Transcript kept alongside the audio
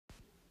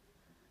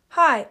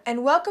Hi,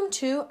 and welcome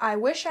to I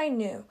Wish I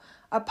Knew,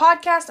 a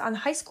podcast on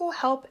high school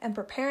help and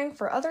preparing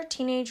for other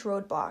teenage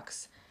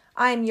roadblocks.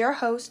 I am your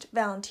host,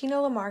 Valentina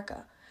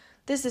Lamarca.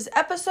 This is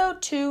episode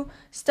 2,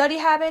 Study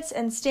Habits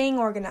and Staying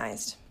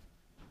Organized.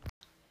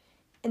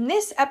 In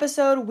this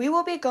episode, we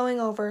will be going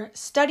over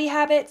study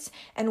habits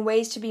and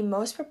ways to be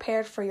most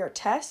prepared for your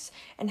tests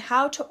and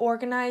how to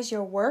organize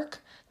your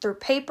work through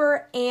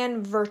paper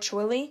and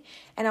virtually.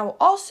 And I will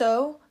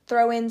also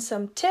throw in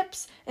some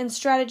tips and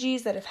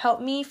strategies that have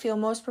helped me feel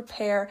most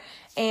prepared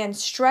and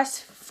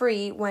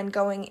stress-free when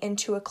going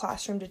into a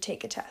classroom to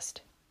take a test.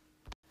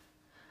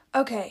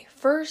 Okay,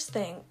 first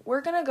thing,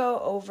 we're going to go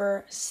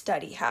over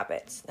study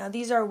habits. Now,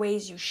 these are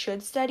ways you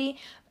should study,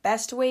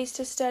 best ways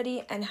to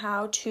study, and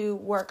how to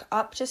work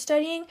up to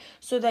studying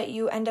so that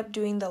you end up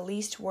doing the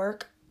least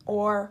work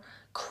or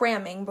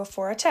cramming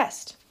before a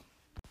test.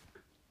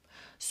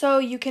 So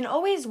you can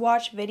always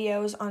watch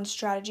videos on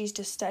strategies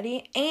to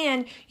study,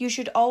 and you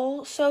should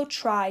also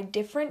try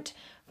different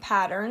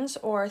patterns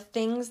or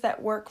things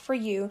that work for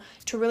you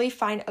to really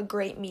find a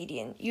great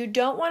median. You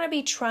don't want to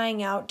be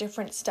trying out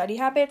different study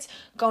habits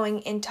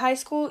going into high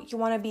school. You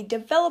want to be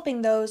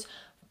developing those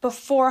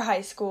before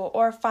high school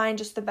or find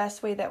just the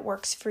best way that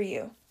works for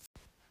you.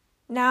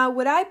 Now,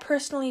 what I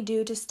personally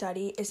do to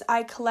study is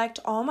I collect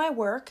all my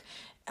work,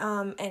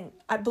 and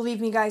I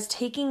believe me guys,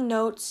 taking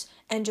notes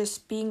and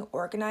just being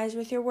organized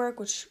with your work,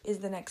 which is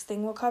the next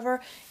thing we'll cover,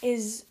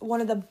 is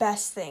one of the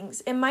best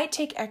things. It might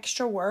take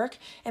extra work,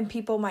 and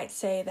people might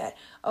say that,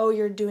 oh,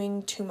 you're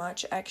doing too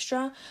much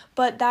extra,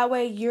 but that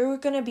way you're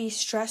going to be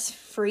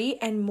stress-free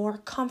and more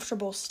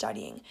comfortable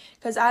studying.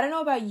 Because I don't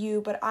know about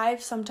you, but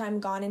I've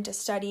sometimes gone into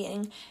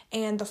studying,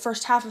 and the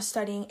first half of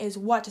studying is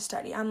what to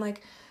study. I'm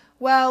like,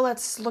 well,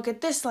 let's look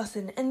at this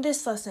lesson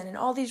and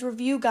all these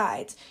review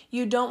guides.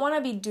 You don't want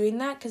to be doing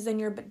that because then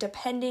you're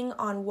depending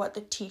on what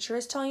the teacher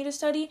is telling you to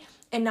study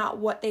and not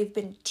what they've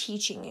been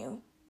teaching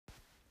you.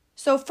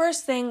 So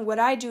first thing, what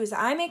I do is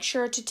I make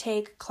sure to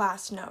take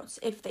class notes.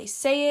 If they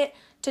say it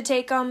to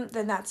take them,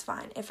 then that's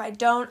fine. If I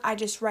don't, I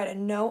just write a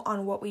note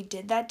on what we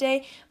did that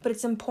day. But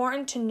it's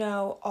important to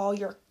know all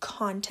your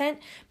content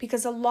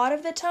because a lot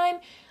of the time,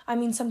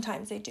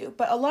 sometimes they do,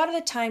 but a lot of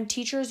the time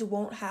teachers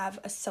won't have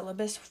a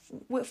syllabus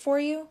for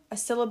you. A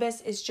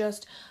syllabus is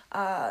just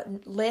a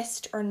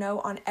list or note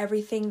on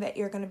everything that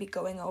you're going to be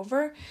going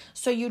over.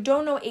 So you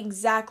don't know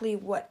exactly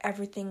what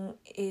everything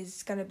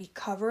is going to be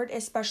covered,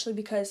 especially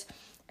because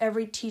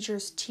every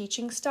teacher's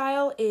teaching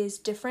style is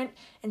different,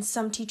 and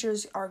some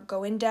teachers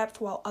go in depth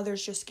while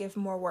others just give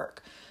more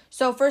work.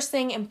 So first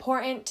thing,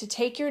 important to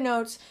take your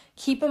notes,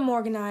 keep them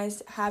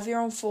organized, have your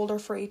own folder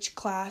for each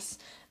class.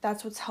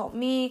 That's what's helped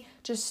me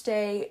just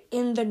stay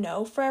in the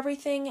know for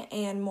everything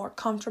and more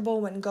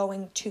comfortable when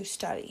going to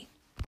study.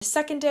 The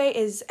second day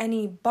is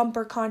any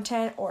bumper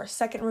content or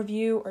second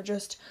review or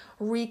just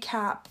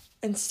recap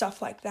and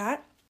stuff like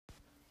that.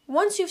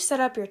 Once you've set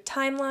up your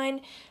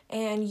timeline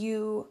and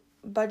you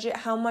budget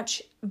how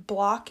much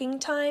blocking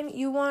time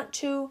you want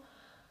to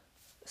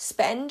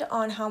spend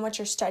on how much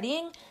you're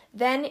studying,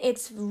 then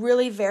it's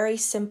really very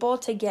simple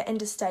to get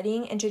into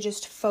studying and to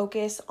just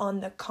focus on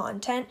the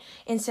content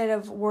instead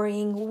of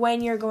worrying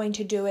when you're going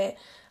to do it,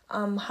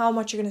 how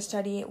much you're going to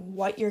study,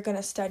 what you're going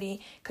to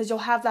study, because you'll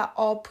have that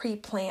all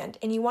pre-planned,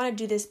 and you want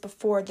to do this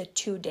before the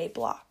 2-day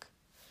block.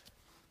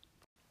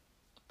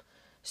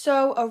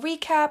 So a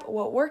recap,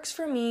 what works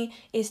for me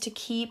is to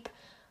keep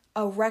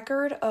a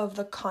record of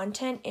the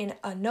content in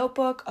a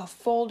notebook, a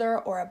folder,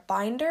 or a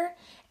binder,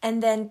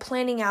 and then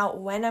planning out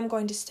when I'm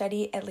going to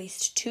study at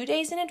least 2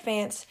 days in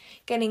advance,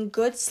 getting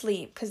good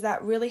sleep, because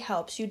that really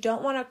helps. You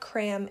don't want to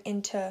cram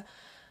into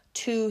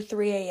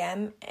 2-3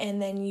 a.m.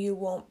 and then you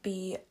won't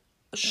be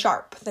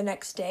sharp the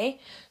next day.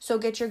 So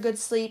get your good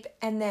sleep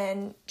and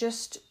then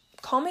just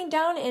calming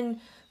down and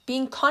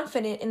being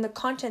confident in the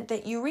content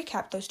that you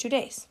recap those 2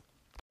 days.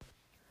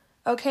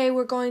 Okay,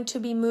 we're going to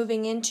be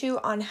moving into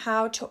on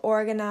how to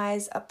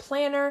organize a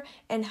planner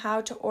and how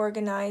to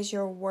organize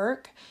your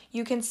work.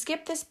 You can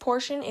skip this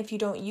portion if you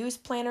don't use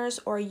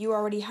planners or you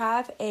already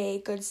have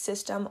a good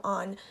system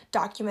on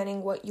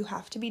documenting what you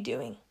have to be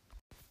doing.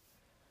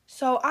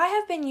 So I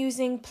have been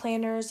using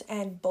planners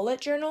and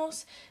bullet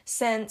journals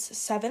since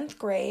 7th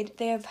grade.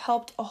 They have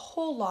helped a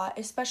whole lot,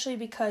 especially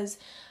because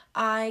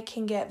I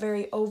can get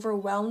very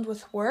overwhelmed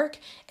with work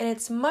and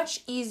it's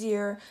much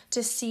easier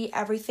to see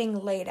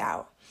everything laid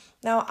out.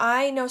 Now,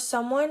 I know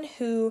someone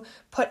who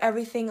put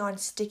everything on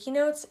sticky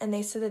notes, and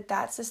they said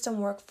that system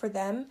worked for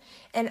them.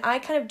 And I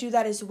kind of do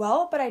that as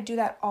well, but I do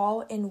that all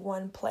in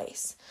one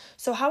place.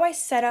 So how I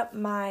set up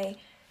my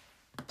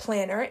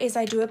planner is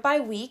I do it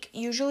by week.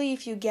 Usually,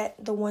 if you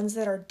get the ones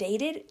that are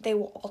dated, they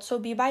will also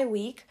be by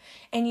week.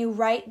 And you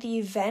write the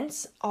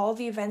events, all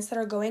the events that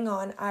are going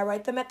on. I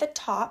write them at the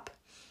top,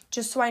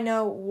 just so I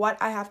know what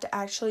I have to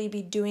actually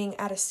be doing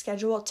at a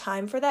scheduled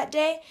time for that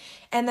day.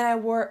 And then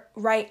I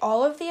write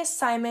all of the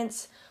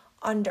assignments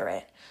under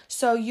it.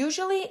 So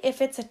usually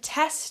if it's a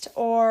test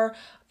or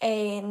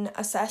an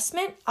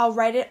assessment, I'll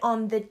write it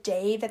on the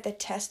day that the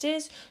test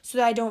is so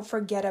that I don't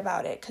forget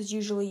about it, because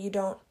usually you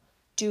don't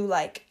do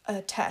like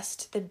a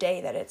test the day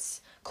that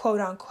it's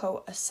quote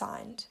unquote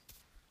assigned.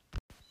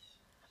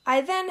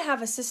 I then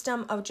have a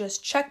system of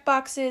just check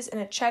boxes,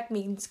 and a check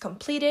means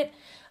completed,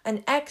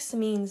 an X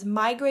means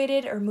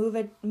migrated or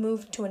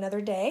moved to another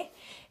day,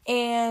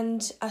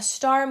 and a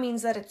star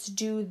means that it's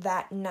due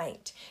that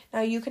night.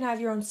 Now you can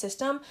have your own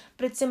system,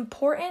 but it's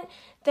important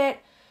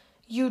that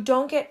you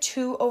don't get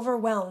too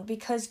overwhelmed,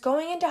 because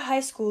going into high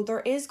school,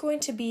 there is going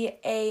to be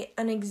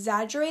an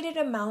exaggerated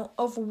amount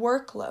of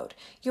workload.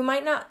 You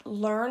might not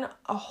learn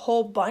a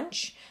whole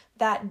bunch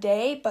that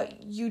day,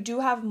 but you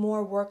do have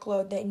more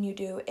workload than you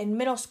do in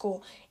middle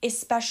school,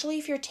 especially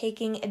if you're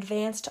taking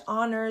advanced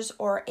honors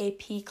or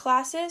AP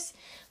classes.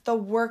 The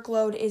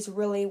workload is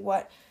really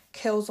what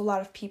kills a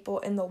lot of people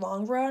in the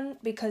long run,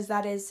 because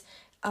that is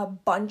a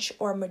bunch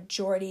or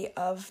majority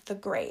of the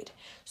grade.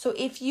 So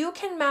if you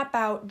can map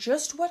out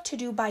just what to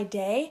do by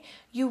day,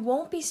 you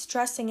won't be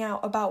stressing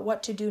out about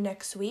what to do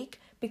next week,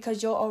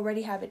 because you'll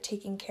already have it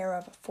taken care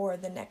of for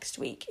the next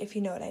week, if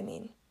you know what I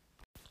mean.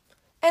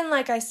 And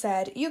like I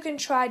said, you can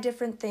try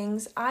different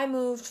things. I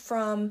moved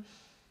from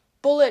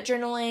bullet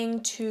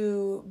journaling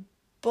to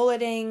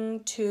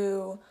bulleting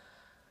to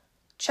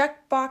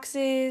check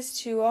boxes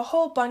to a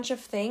whole bunch of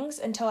things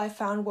until I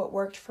found what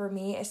worked for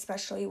me,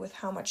 especially with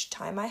how much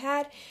time I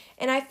had.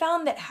 And I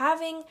found that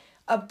having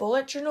a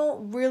bullet journal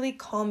really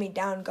calmed me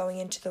down going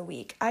into the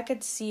week. I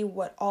could see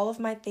what all of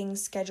my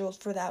things scheduled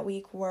for that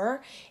week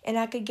were, and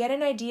I could get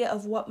an idea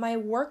of what my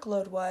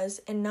workload was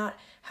and not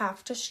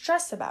have to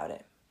stress about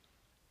it.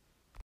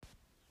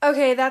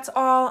 Okay, that's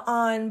all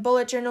on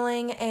bullet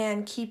journaling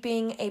and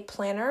keeping a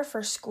planner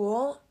for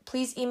school.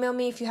 Please email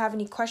me if you have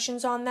any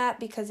questions on that,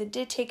 because it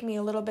did take me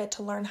a little bit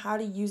to learn how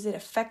to use it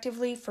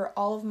effectively for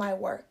all of my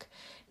work.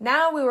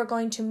 Now we were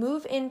going to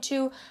move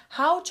into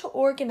how to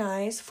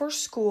organize for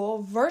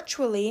school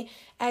virtually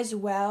as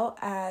well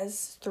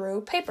as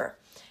through paper.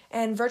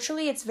 And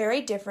virtually it's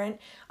very different.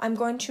 I'm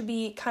going to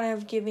be kind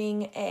of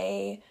giving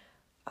a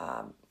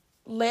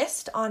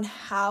list on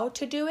how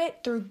to do it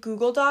through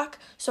Google Doc.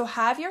 So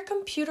have your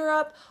computer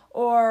up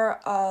or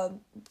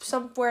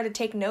somewhere to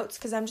take notes,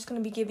 because I'm just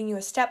going to be giving you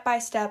a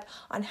step-by-step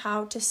on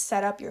how to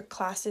set up your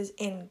classes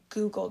in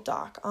Google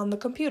Doc on the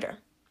computer.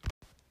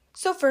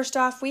 So first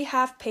off, we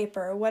have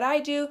paper. What I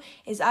do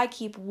is I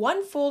keep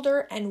one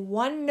folder and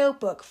one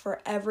notebook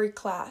for every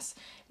class.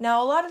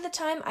 Now, a lot of the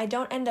time, I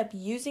don't end up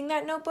using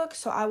that notebook,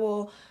 so I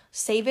will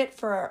save it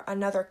for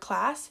another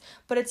class,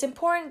 but it's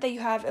important that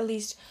you have at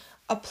least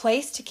a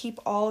place to keep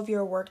all of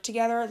your work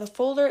together. The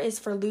folder is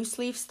for loose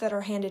leaves that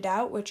are handed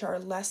out, which are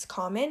less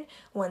common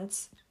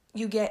once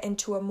you get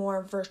into a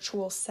more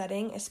virtual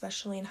setting,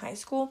 especially in high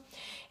school.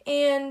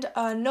 And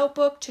a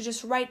notebook to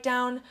just write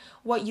down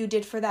what you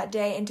did for that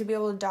day and to be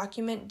able to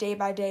document day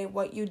by day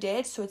what you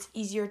did, so it's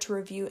easier to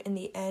review in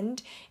the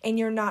end and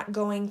you're not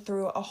going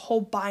through a whole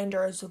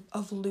binder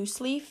of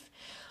loose leaf.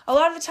 A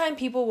lot of the time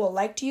people will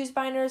like to use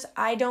binders.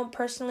 I don't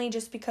personally,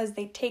 just because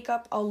they take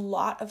up a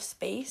lot of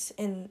space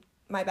in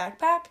my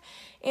backpack,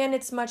 and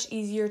it's much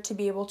easier to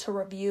be able to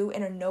review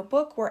in a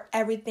notebook where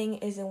everything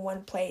is in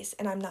one place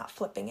and I'm not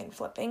flipping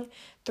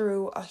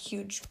through a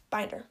huge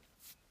binder.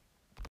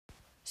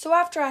 So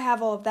after I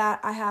have all of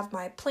that, I have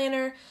my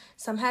planner,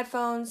 some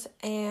headphones,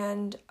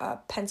 and a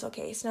pencil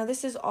case. Now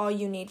this is all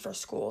you need for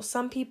school.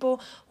 Some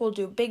people will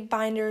do big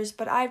binders,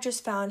 but I've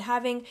just found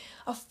having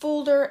a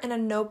folder and a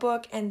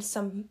notebook and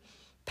some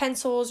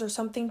pencils or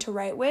something to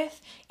write with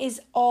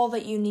is all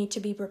that you need to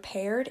be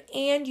prepared,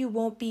 and you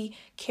won't be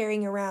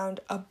carrying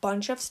around a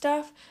bunch of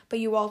stuff, but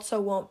you also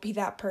won't be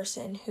that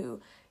person who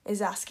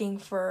is asking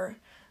for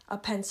a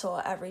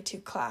pencil every 2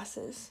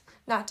 classes.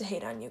 Not to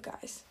hate on you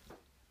guys.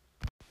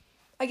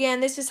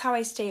 Again, this is how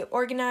I stay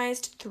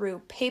organized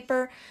through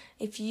paper.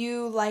 If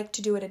you like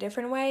to do it a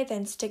different way,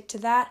 then stick to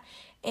that.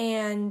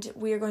 And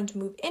we are going to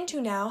move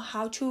into now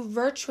how to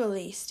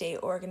virtually stay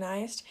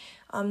organized.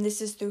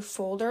 This is through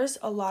folders.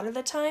 A lot of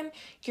the time,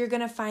 you're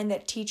going to find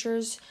that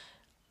teachers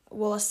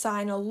will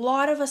assign a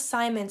lot of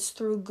assignments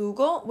through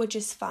Google, which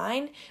is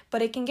fine,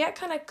 but it can get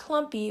kind of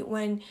clumpy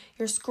when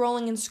you're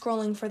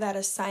scrolling for that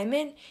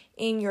assignment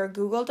in your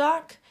Google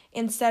Doc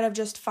instead of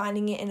just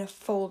finding it in a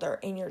folder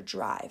in your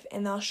Drive.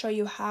 And I'll show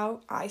you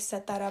how I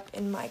set that up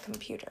in my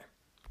computer.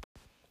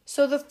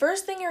 So the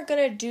first thing you're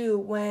going to do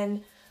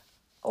when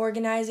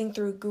organizing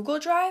through Google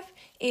Drive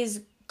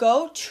is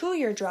go to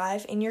your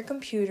Drive in your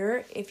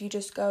computer. If you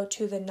just go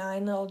to the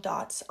 9 little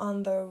dots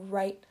on the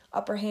right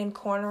upper hand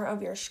corner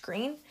of your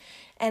screen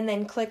and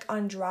then click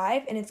on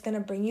Drive, and it's going to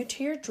bring you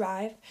to your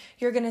Drive.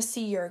 You're going to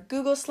see your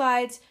Google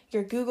Slides,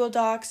 your Google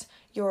Docs,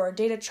 your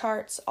data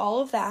charts, all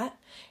of that.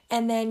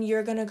 And then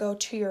you're going to go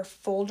to your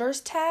Folders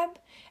tab,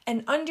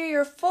 and under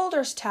your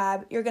Folders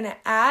tab, you're going to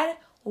add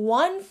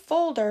one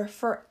folder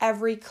for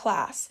every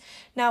class.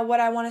 Now, what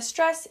I want to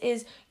stress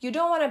is you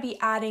don't want to be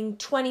adding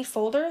 20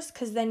 folders,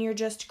 because then you're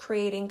just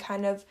creating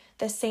kind of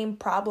the same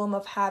problem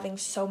of having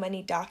so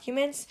many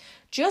documents.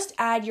 Just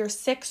add your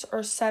 6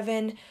 or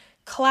 7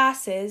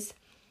 classes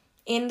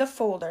in the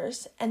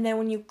folders, and then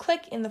when you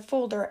click in the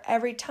folder,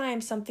 every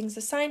time something's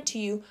assigned to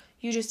you,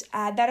 you just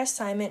add that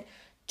assignment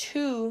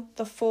to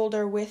the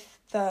folder with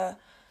the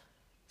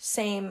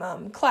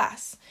same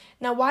class.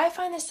 Now, why I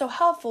find this so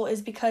helpful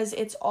is because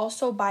it's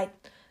also by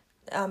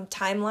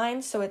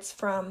timeline, so it's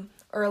from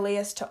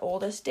earliest to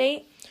oldest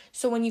date.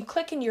 So when you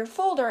click into your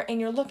folder and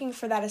you're looking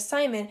for that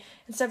assignment,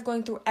 instead of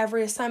going through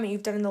every assignment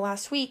you've done in the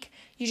last week,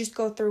 you just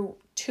go through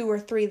 2 or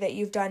 3 that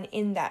you've done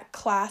in that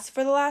class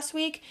for the last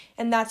week,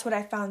 and that's what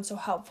I found so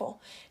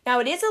helpful. Now,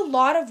 it is a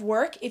lot of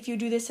work if you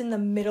do this in the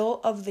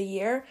middle of the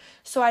year,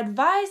 so I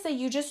advise that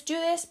you just do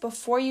this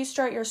before you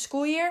start your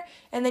school year,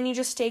 and then you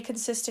just stay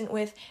consistent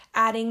with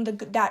adding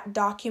that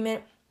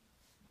document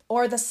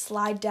or the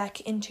slide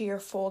deck into your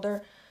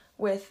folder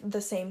with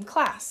the same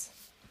class.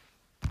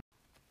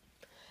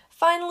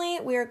 Finally,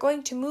 we are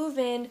going to move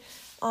in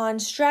on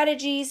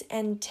strategies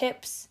and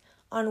tips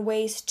on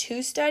ways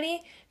to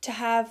study to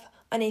have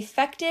an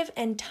effective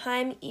and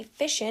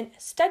time-efficient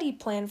study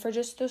plan for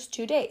just those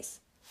 2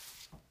 days.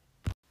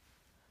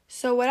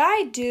 So what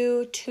I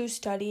do to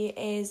study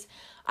is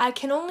I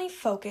can only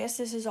focus,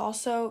 this is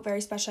also very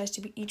specialized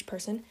to each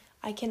person,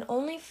 I can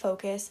only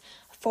focus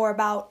for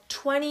about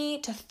 20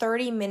 to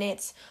 30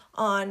 minutes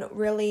on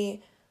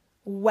really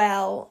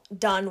well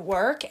done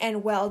work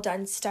and well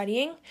done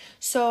studying.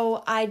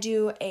 So I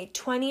do a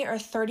 20 or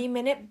 30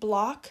 minute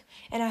block,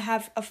 and I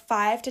have a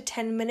 5 to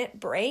 10 minute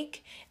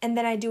break, and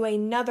then I do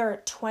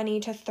another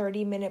 20 to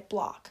 30 minute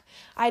block.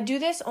 I do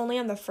this only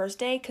on the first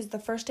day because the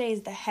first day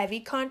is the heavy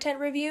content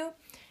review,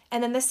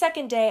 and then the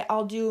second day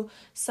I'll do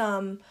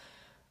some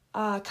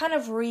kind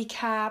of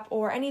recap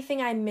or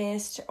anything I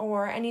missed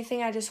or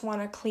anything I just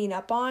want to clean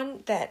up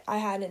on that I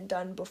hadn't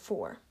done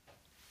before.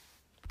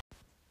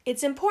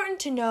 It's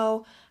important to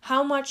know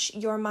how much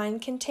your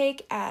mind can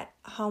take at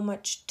how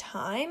much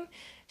time,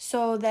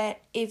 so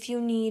that if you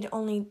can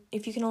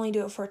only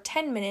do it for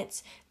 10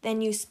 minutes, then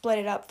you split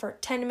it up for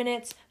 10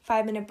 minutes,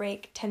 5-minute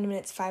break, 10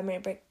 minutes,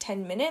 5-minute break,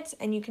 10 minutes,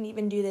 and you can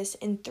even do this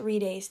in 3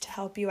 days to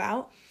help you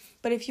out.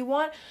 But if you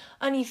want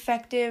an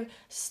effective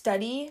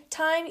study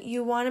time,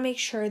 you want to make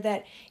sure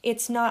that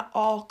it's not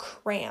all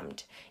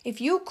crammed. If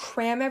you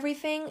cram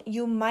everything,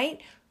 you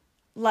might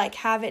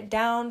have it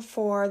down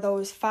for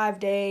those 5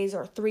 days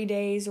or 3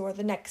 days or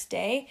the next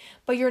day,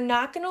 but you're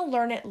not going to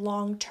learn it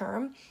long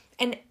term,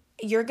 and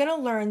you're going to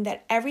learn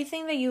that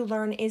everything that you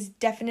learn is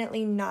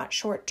definitely not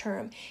short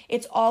term.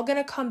 It's all going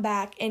to come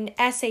back in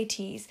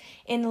SATs,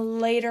 in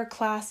later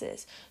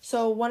classes.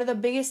 So one of the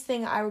biggest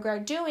thing I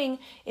regret doing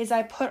is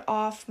I put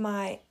off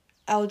my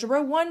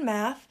Algebra 1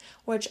 math,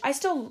 which I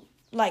still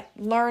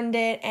learned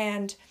it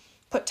and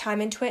put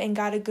time into it and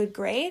got a good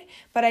grade,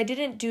 but I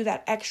didn't do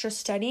that extra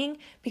studying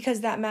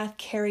because that math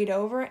carried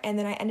over, and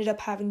then I ended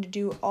up having to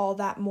do all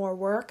that more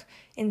work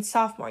in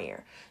sophomore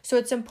year. So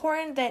it's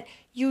important that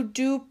you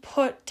do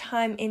put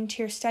time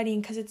into your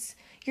studying because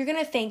you're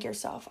going to thank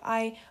yourself.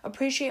 I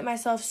appreciate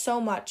myself so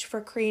much for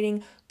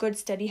creating good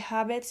study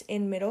habits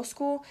in middle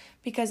school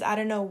because I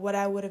don't know what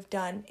I would have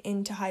done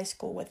into high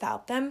school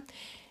without them.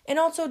 And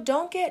also,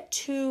 don't get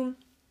too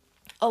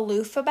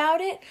aloof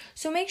about it.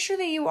 So make sure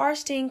that you are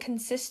staying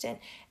consistent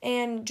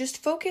and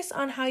just focus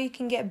on how you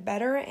can get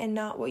better and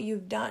not what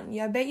you've done.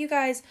 Yeah, I bet you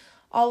guys,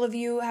 all of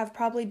you have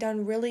probably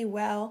done really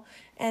well,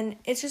 and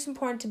it's just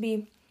important to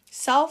be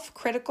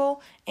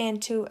self-critical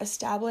and to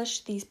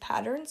establish these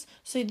patterns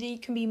so that you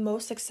can be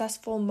most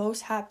successful,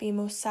 most happy,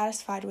 most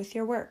satisfied with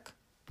your work.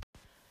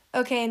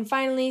 Okay, and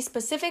finally,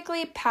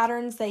 specifically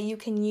patterns that you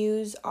can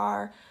use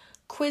are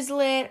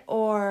Quizlet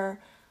or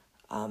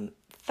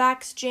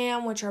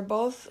FaxJam, which are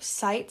both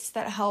sites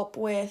that help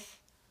with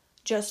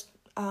just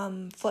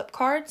flip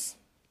cards.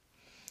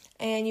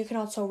 And you can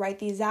also write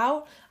these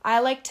out. I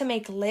like to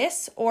make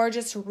lists or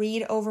just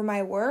read over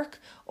my work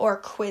or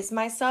quiz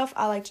myself.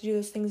 I like to do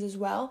those things as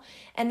well.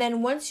 And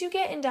then once you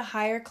get into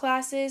higher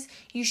classes,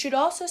 you should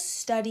also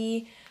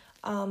study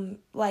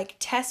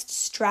test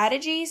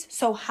strategies.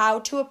 So how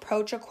to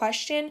approach a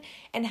question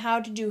and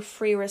how to do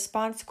free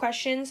response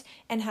questions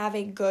and have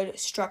a good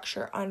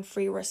structure on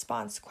free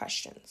response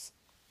questions.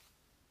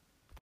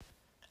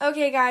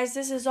 Okay guys,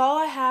 this is all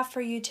I have for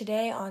you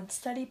today on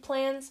study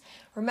plans.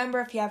 Remember,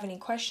 if you have any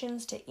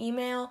questions, to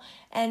email.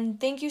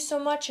 And thank you so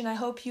much, and I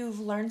hope you've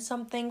learned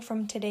something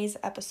from today's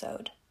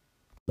episode.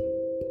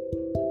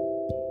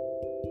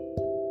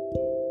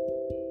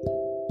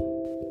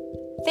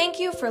 Thank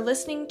you for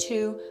listening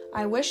to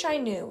I Wish I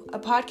Knew, a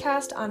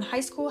podcast on high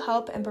school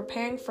help and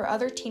preparing for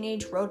other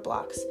teenage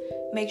roadblocks.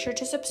 Make sure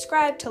to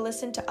subscribe to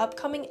listen to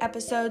upcoming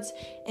episodes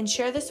and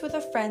share this with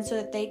a friend so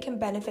that they can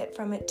benefit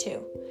from it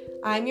too.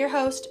 I'm your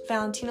host,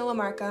 Valentina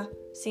Lamarca.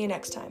 See you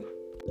next time.